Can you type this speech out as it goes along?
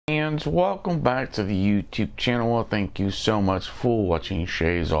And welcome back to the YouTube channel. Thank you so much for watching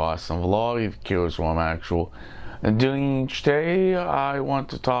Shay's Awesome Vlog. If you're curious what I'm actually doing each day, I want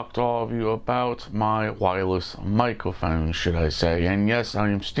to talk to all of you about my wireless microphone, should I say. And yes, I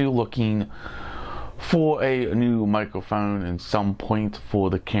am still looking for a new microphone at some point for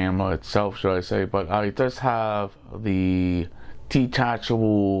the camera itself, should I say. But I just have the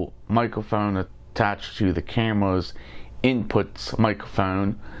detachable microphone attached to the camera's inputs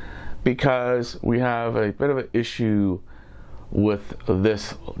microphone, because we have a bit of an issue with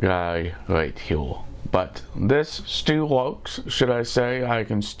this guy right here. But this still works, should I say. I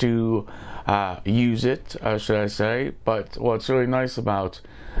can still use it, should I say. But what's really nice about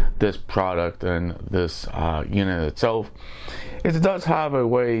this product and this unit itself is it does have a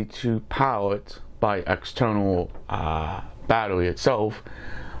way to power it by external battery itself.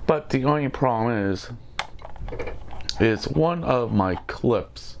 But the only problem is one of my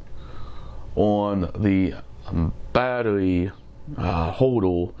clips on the battery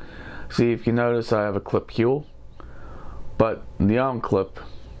holder. See, if you notice, I have a clip here, but the arm clip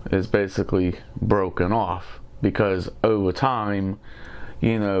is basically broken off because over time,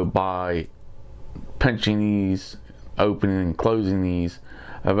 you know, by pinching these, opening and closing these,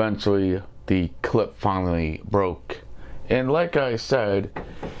 eventually the clip finally broke. And like I said,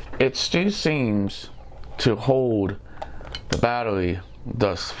 it still seems to hold the battery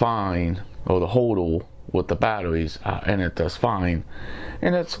does fine, or the holder with the batteries in it does fine,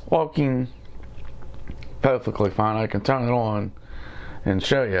 and it's working perfectly fine. I can turn it on and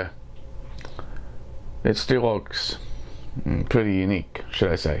show you. It still looks pretty unique,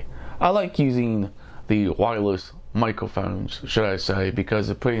 should I say. I like using the wireless microphones, should I say, because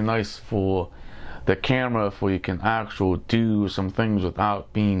they're pretty nice for the camera, for you can actually do some things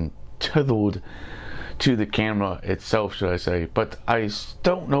without being tethered to the camera itself, should I say. But I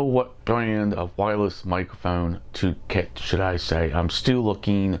don't know what brand of wireless microphone to get, should I say. I'm still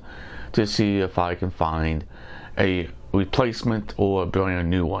looking to see if I can find a replacement or a brand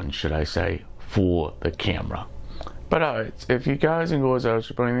new one, should I say, for the camera. But alright, if you guys enjoy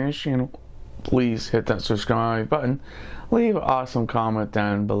this channel, please hit that subscribe button, leave an awesome comment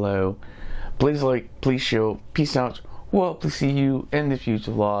down below, please like, please share, peace out. Well, to see you in the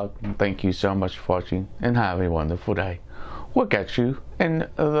future vlog. Thank you so much for watching and have a wonderful day. We'll catch you in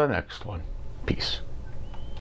the next one. Peace.